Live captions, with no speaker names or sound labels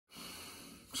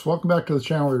So welcome back to the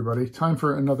channel, everybody. Time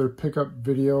for another pickup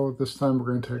video. This time we're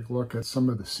going to take a look at some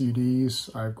of the CDs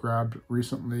I've grabbed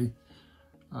recently.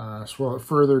 So without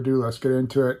further ado, let's get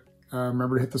into it.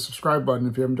 Remember to hit the subscribe button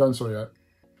if you haven't done so yet.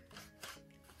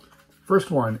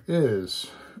 First one is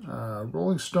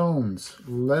Rolling Stones,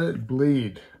 Let It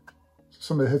Bleed.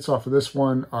 Some of the hits off of this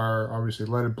one are obviously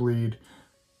Let It Bleed,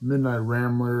 Midnight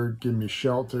Rambler, Give Me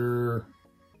Shelter,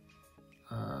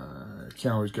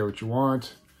 Can't Always Get What You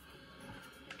Want.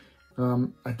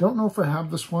 I don't know if I have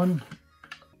this one.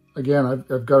 Again,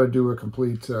 I've got to do a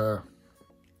complete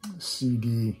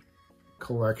CD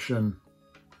collection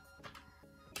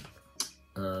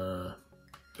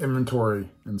inventory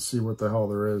and see what the hell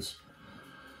there is.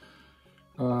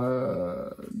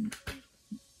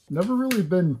 Never really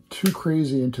been too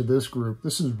crazy into this group.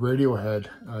 This is Radiohead,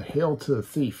 Hail to the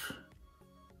Thief.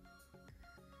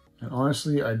 And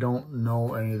honestly, I don't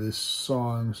know any of these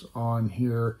songs on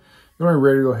here. The only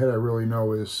Radiohead I really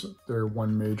know is their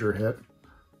one major hit,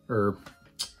 or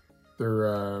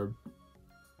their,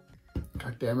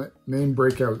 god damn it, main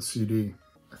breakout CD.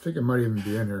 I think it might even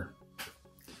be in here.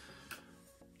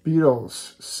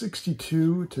 Beatles,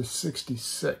 62 to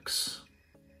 66.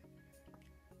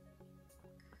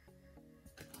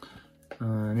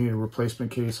 I need a replacement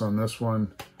case on this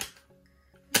one,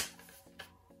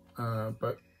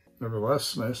 but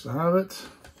nevertheless, nice to have it.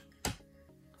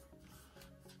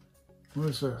 What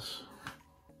is this?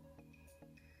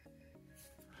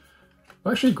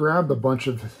 I actually grabbed a bunch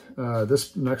of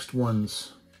this next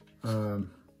one's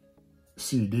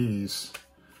CDs.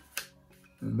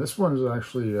 And this one is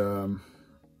actually,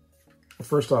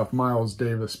 first off, Miles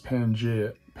Davis,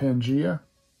 Pangea. Pangea?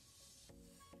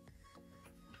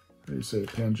 How do you say it?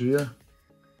 Pangea?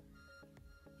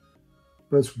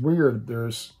 But it's weird.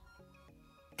 There's,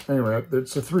 anyway,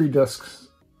 it's a 2-disc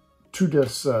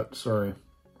set, sorry.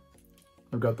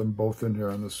 I've got them both in here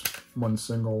on this one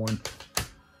single one.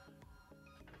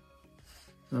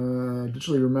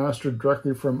 Digitally remastered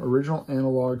directly from original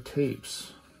analog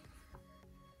tapes.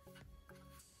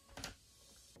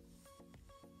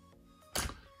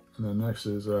 And then next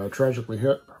is Tragically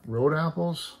Hip, Road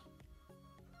Apples.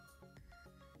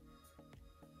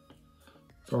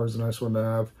 It's always a nice one to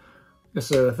have. Like I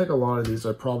said, I think a lot of these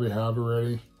I probably have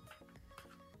already.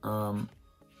 Up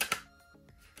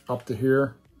to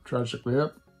here. Tragically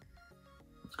Hip.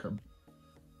 It's got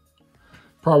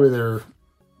probably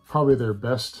their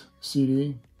best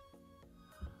CD.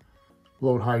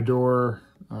 Load High Door,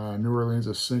 New Orleans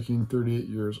is Sinking, 38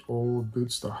 Years Old,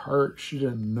 Boots the Heart, She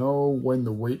Didn't Know, When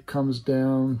the Weight Comes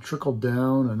Down, Trickle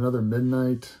Down, Another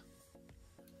Midnight.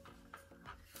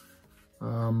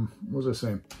 What was I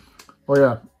saying? Oh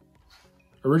yeah,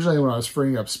 originally when I was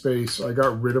freeing up space, I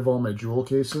got rid of all my jewel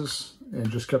cases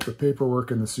and just kept the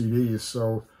paperwork and the CDs.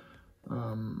 So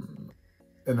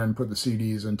and then put the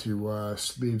CDs into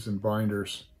sleeves and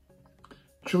binders.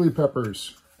 Chili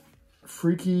Peppers,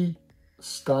 Freaky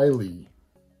Styley.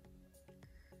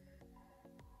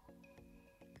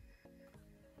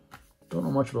 Don't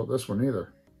know much about this one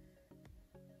either.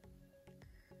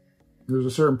 There's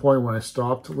a certain point when I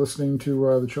stopped listening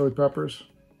to the Chili Peppers.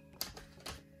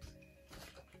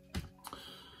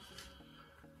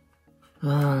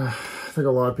 I think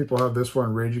a lot of people have this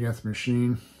one, Rage Against the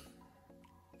Machine.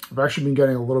 I've actually been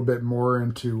getting a little bit more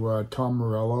into Tom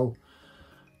Morello.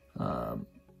 A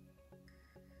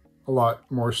lot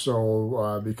more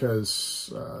so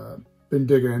because been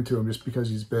digging into him just because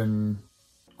he's been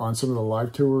on some of the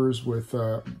live tours with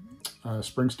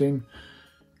Springsteen.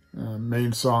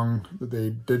 Main song that they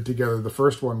did together, the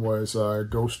first one was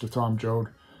Ghost of Tom Joad,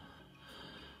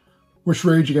 which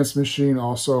Rage Against the Machine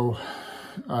also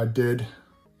did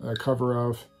a cover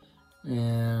of.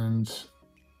 And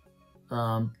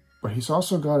but he's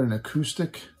also got an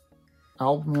acoustic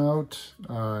album out,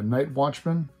 Night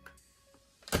Watchman.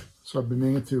 So I've been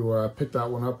meaning to pick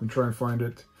that one up and try and find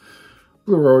it.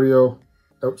 Blue Rodeo,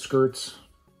 Outskirts.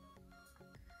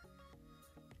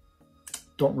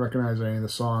 Don't recognize any of the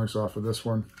songs off of this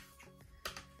one.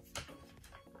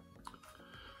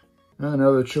 And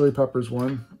another Chili Peppers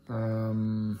one.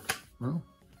 Well,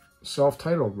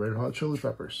 self-titled, Red Hot Chili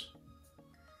Peppers.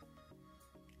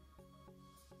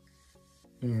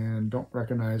 And don't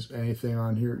recognize anything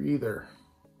on here either.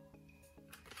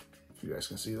 If you guys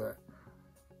can see that.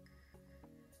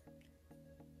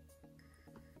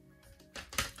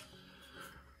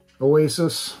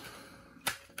 Oasis.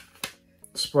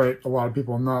 Despite a lot of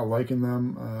people not liking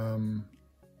them,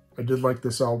 I did like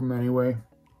this album anyway.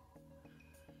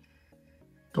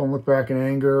 Don't Look Back in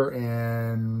Anger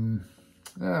and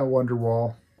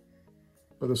Wonderwall.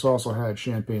 But this also had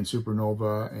Champagne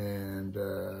Supernova and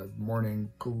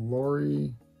Morning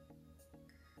Glory,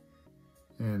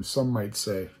 and Some Might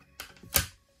Say.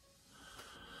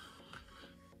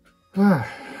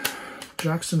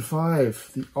 Jackson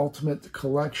 5, The Ultimate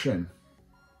Collection.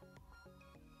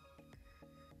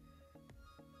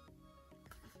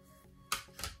 A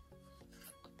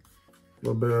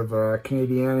little bit of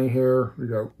Canadiani here. We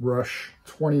got Rush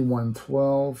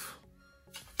 2112.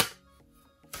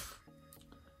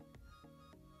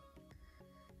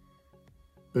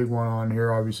 Big one on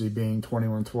here, obviously, being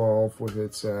 2112 with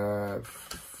its,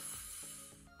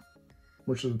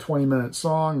 which is a 20-minute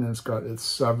song, and it's got its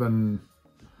seven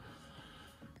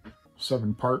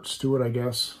parts to it, I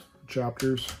guess,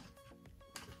 chapters.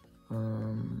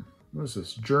 What is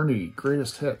this? Journey,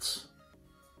 Greatest Hits.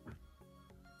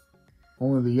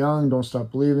 Only the Young, Don't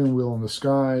Stop Believing, Wheel in the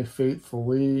Sky,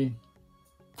 Faithfully,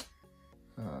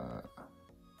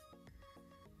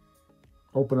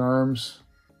 Open Arms.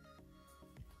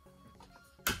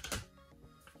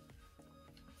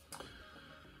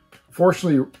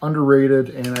 Fortunately, underrated,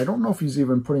 and I don't know if he's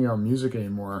even putting out music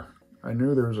anymore. I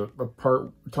knew there was a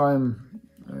time,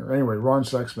 anyway, Ron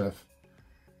Sexsmith,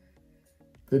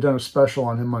 they'd done a special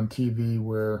on him on TV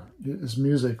where his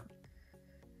music,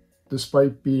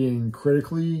 despite being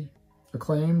critically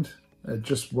acclaimed, it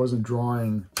just wasn't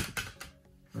drawing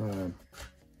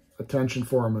attention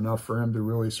for him enough for him to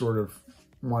really sort of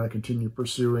want to continue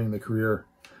pursuing the career.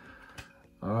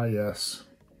 Ah, yes.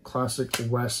 Classic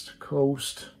West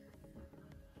Coast.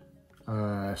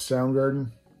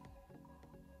 Soundgarden.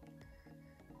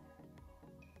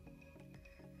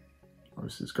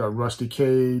 Obviously, it's got Rusty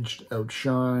Caged,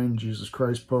 Outshine, Jesus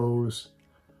Christ Pose.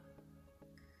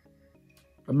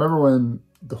 I remember when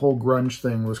the whole grunge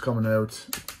thing was coming out,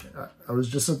 I was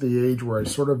just at the age where I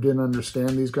sort of didn't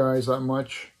understand these guys that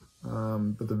much.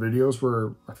 But the videos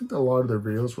were, I think a lot of their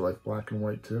videos were like black and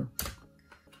white too. A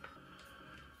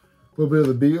little bit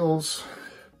of the Beatles.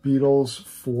 Beatles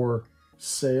for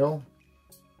Sale.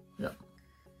 Yeah.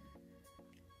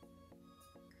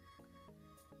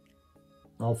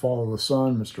 I'll Follow the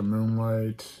Sun, Mr.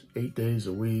 Moonlight, 8 Days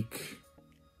a Week.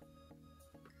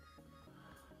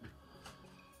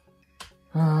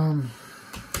 I'm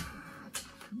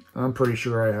pretty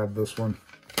sure I have this one.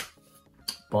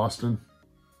 Boston.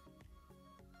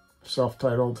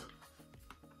 Self-titled.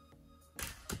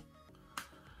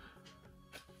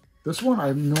 This one, I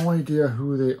have no idea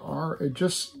who they are. They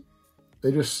just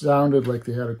sounded like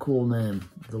they had a cool name.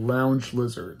 The Lounge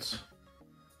Lizards.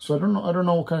 So I don't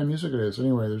know what kind of music it is.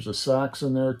 Anyway, there's a sax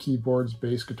in there, keyboards,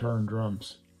 bass, guitar, and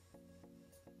drums.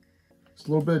 It's a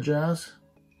little bit of jazz.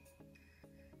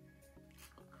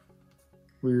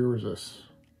 What year was this?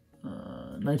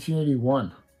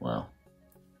 1981. Wow.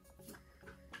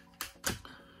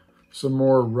 Some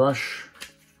more Rush,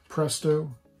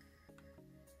 Presto.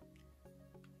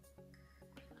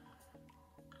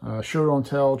 Show Don't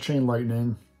Tell, Chain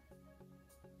Lightning.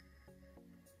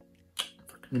 I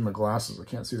need my glasses, I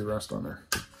can't see the rest on there.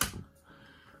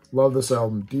 Love this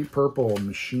album. Deep Purple,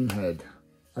 Machine Head.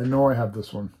 I know I have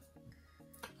this one.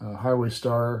 Highway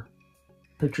Star,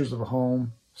 Pictures of a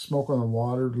Home, Smoke on the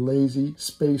Water, Lazy,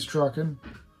 Space Truckin'.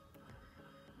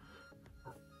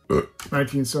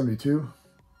 1972.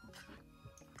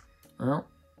 Well,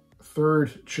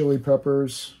 third, Chili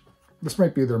Peppers. This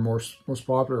might be their most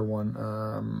popular one,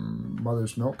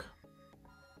 Mother's Milk.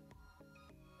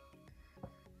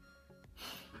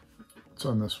 What's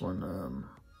on this one?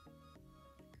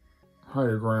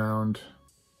 Higher Ground.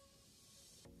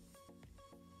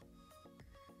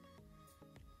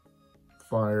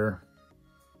 Fire.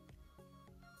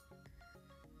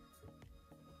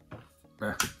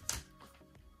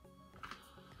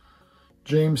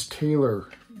 James Taylor,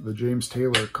 the James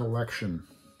Taylor Collection.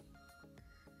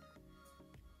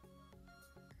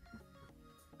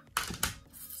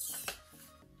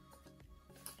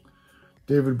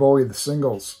 David Bowie, the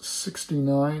singles,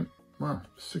 69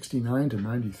 to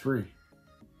 93.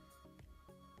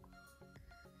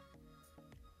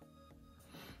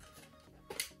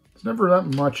 It's never that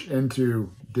much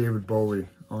into David Bowie,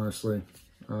 honestly.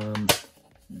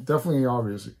 Definitely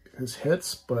obvious his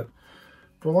hits, but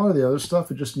for a lot of the other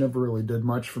stuff, it just never really did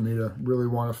much for me to really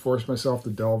want to force myself to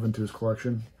delve into his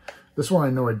collection. This one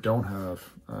I know I don't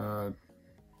have.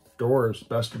 Doors,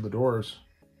 Best of the Doors.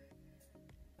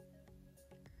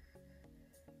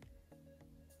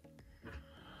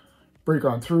 Break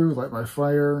On Through, Light My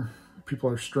Fire, People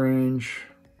Are Strange,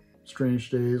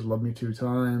 Strange Days, Love Me Two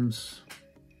Times.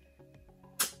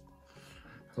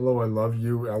 Hello, I Love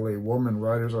You, LA Woman,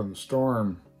 Riders on the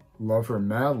Storm, Love Her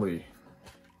Madly.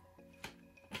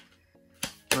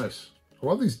 Nice. I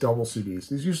love these double CDs.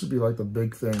 These used to be like the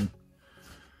big thing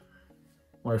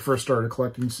when I first started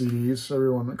collecting CDs.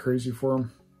 Everyone went crazy for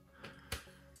them.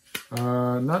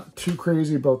 Not too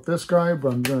crazy about this guy,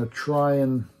 but I'm going to try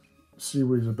and see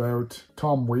what he's about.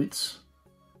 Tom Waits,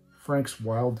 Frank's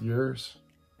Wild Years.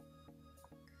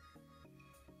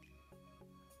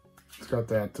 It's got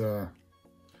that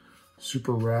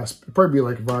super rasp. It'd probably be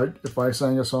like if I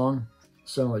sang a song, it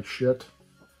sounded like shit.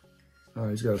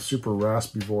 He's got a super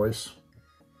raspy voice.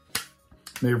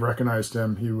 May have recognized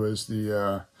him. He was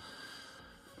the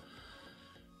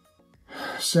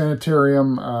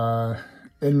sanitarium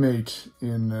inmate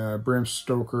in Bram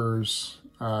Stoker's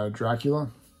Dracula.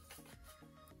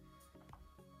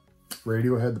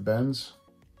 Radiohead, the Bends.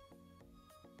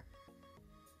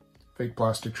 Fake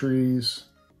Plastic Trees.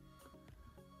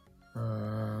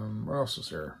 What else is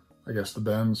there? I guess the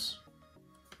Bends.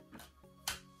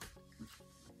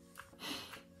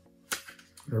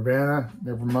 Nirvana,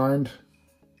 Nevermind.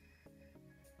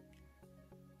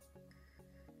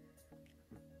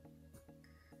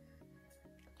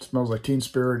 Smells Like Teen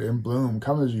Spirit, In Bloom,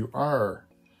 Come As You Are.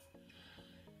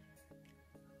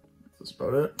 That's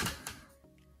about it.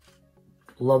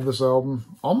 Love this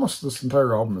album. Almost this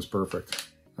entire album is perfect.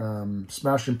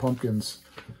 Smashing Pumpkins.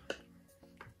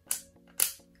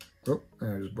 Oh,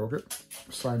 and I just broke it.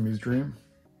 Siamese Dream.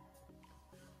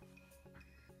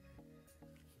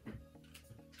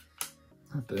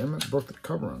 Oh, damn it, broke the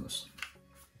cover on this.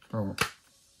 Oh.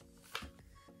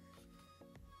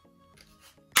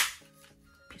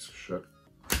 Piece of shit.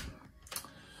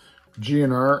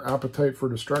 GNR, Appetite for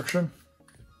Destruction.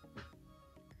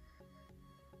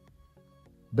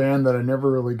 Band that I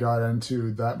never really got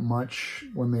into that much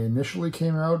when they initially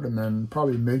came out, and then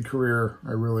probably mid-career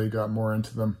I really got more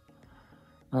into them.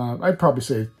 I'd probably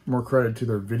say more credit to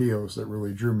their videos that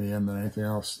really drew me in than anything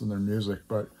else than their music,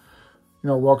 but you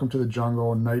know, Welcome to the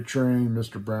Jungle, Night Train,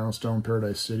 Mr. Brownstone,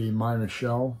 Paradise City, My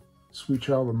Michelle, Sweet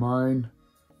Child of Mine,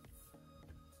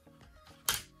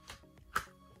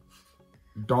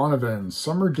 Donovan,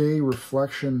 Summer Day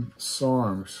Reflection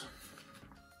Songs.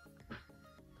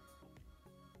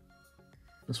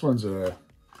 This one's this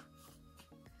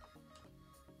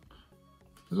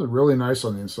is really nice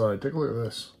on the inside. Take a look at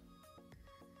this.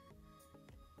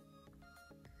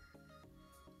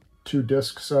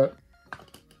 2-disc set.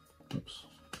 Oops.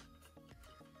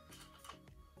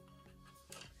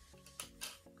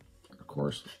 Of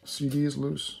course, CD is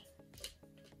loose.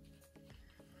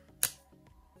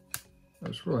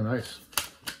 That's really nice.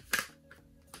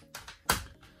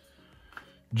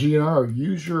 GNR,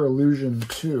 Use Your Illusion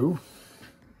 2.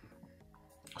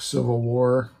 Civil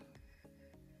War.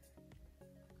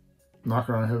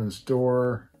 Knocking on Heaven's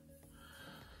Door.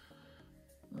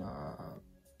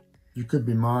 You Could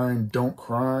Be Mine, Don't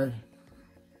Cry.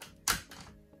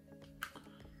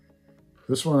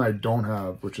 This one I don't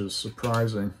have, which is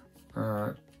surprising.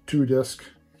 2-disc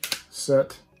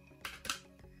set.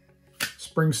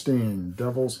 Springsteen,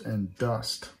 Devils and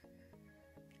Dust.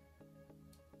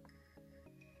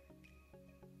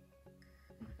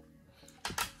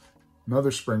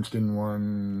 Another Springsteen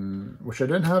one, which I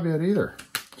didn't have yet either,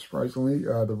 surprisingly.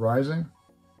 The Rising.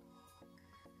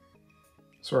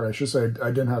 Sorry, I should say I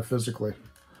didn't have physically.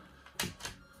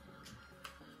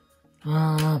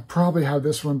 Probably have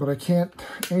this one, but I can't.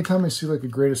 Anytime I see like a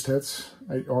greatest hits,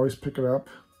 I always pick it up.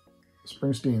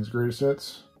 Springsteen's greatest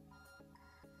hits.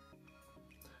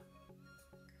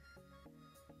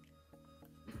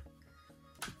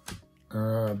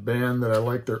 Band that I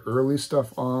like their early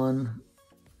stuff on.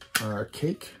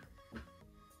 Cake.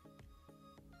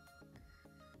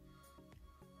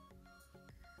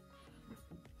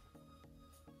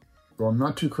 Well, I'm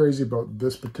not too crazy about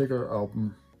this particular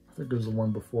album. I think there's the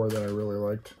one before that I really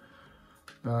liked.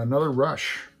 Another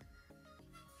Rush.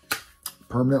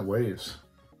 Permanent Waves.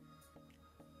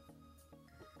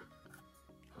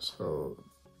 So,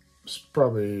 it's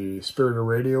probably Spirit of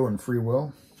Radio and Free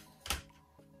Will.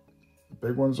 The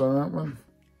big ones on that one.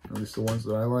 At least the ones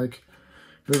that I like.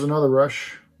 Here's another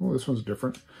Rush. Oh, this one's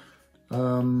different.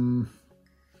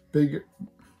 Big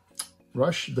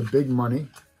Rush, The Big Money.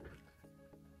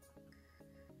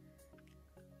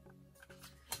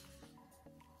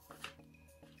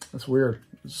 That's weird.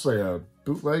 It's like a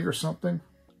bootleg or something.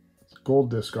 It's a gold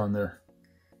disc on there.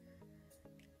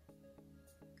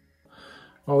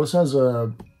 Oh, this has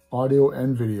a audio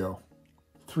and video.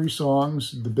 3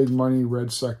 songs, The Big Money,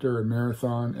 Red Sector, and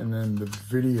Marathon, and then the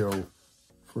video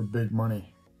for Big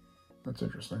Money. That's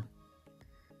interesting.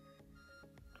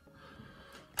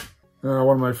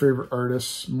 One of my favorite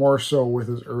artists, more so with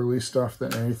his early stuff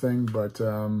than anything, but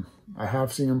I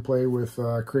have seen him play with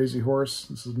Crazy Horse.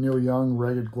 This is Neil Young,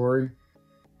 Ragged Glory.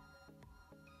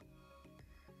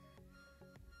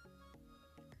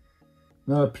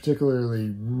 Not a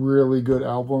particularly really good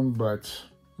album, but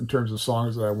in terms of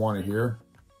songs that I want to hear.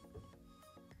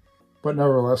 But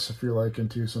nevertheless, if you're like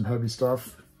into some heavy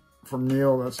stuff from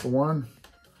Neil, that's the one.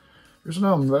 There's an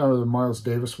album, the Miles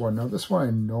Davis one. Now this one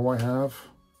I know I have.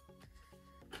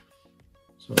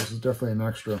 So this is definitely an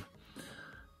extra.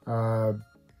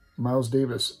 Miles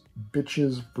Davis,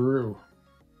 Bitches Brew.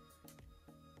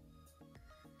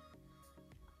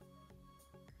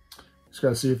 Just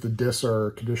gotta see if the discs are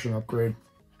a condition upgrade.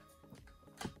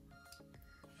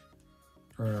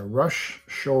 Rush,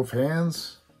 Show of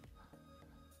Hands.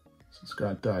 So it's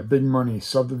got Big Money,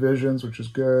 Subdivisions, which is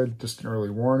good. Distant Early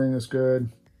Warning is good.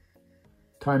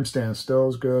 Time Stand Still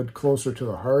is good. Closer to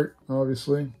the Heart,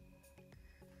 obviously.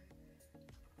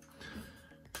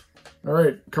 All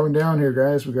right, coming down here,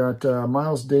 guys, we got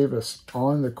Miles Davis,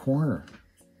 On the Corner.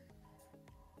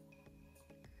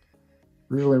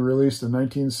 Originally released in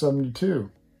 1972.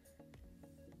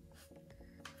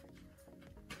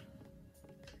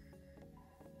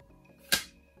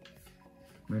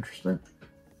 Interesting.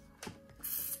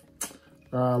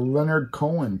 Leonard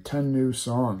Cohen, 10 New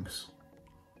Songs.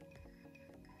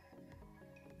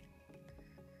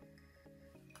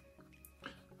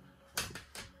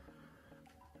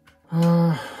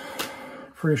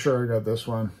 Pretty sure I got this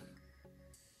one.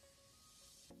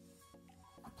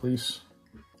 Police,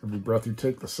 Every Breath You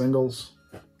Take, the singles.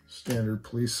 Standard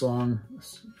Police song.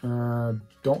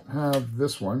 Don't have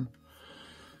this one.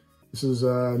 This is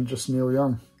just Neil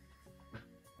Young.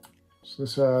 So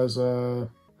this has Old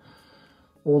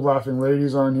Laughing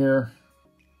Ladies on here.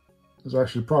 It's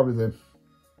actually probably the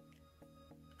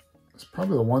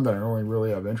one that I only really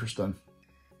have interest in.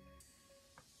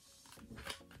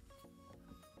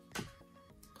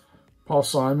 Paul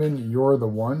Simon, You're the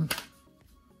One.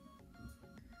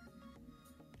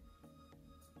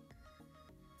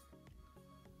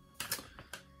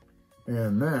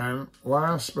 And then,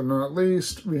 last but not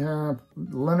least, we have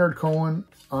Leonard Cohen,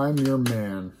 I'm Your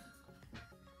Man.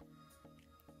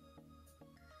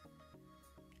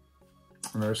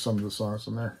 And there's some of the songs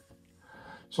in there.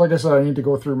 So like I said, I need to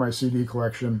go through my CD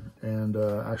collection and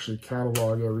actually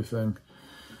catalog everything.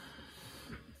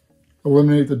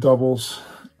 Eliminate the doubles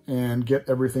and get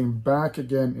everything back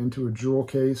again into a jewel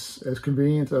case. As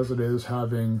convenient as it is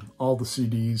having all the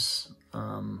CDs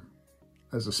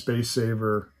as a space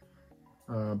saver,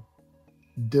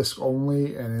 disc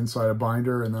only and inside a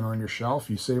binder and then on your shelf,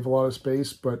 you save a lot of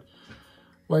space. But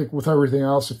like with everything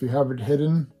else, if you have it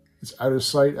hidden, it's out of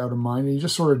sight, out of mind, and you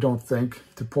just sort of don't think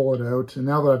to pull it out. And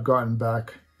now that I've gotten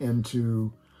back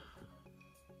into,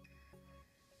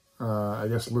 I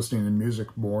guess, listening to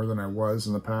music more than I was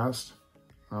in the past,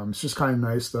 it's just kind of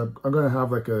nice that I'm going to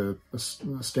have like a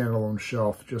standalone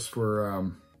shelf just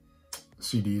for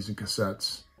CDs and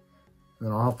cassettes. And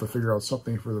then I'll have to figure out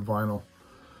something for the vinyl.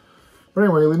 But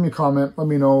anyway, leave me a comment. Let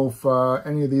me know if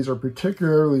any of these are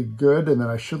particularly good and that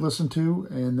I should listen to.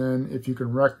 And then if you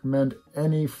can recommend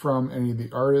any from any of the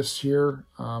artists here,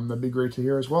 that'd be great to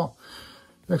hear as well.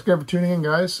 Thanks again for tuning in,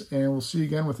 guys. And we'll see you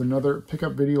again with another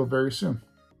pickup video very soon.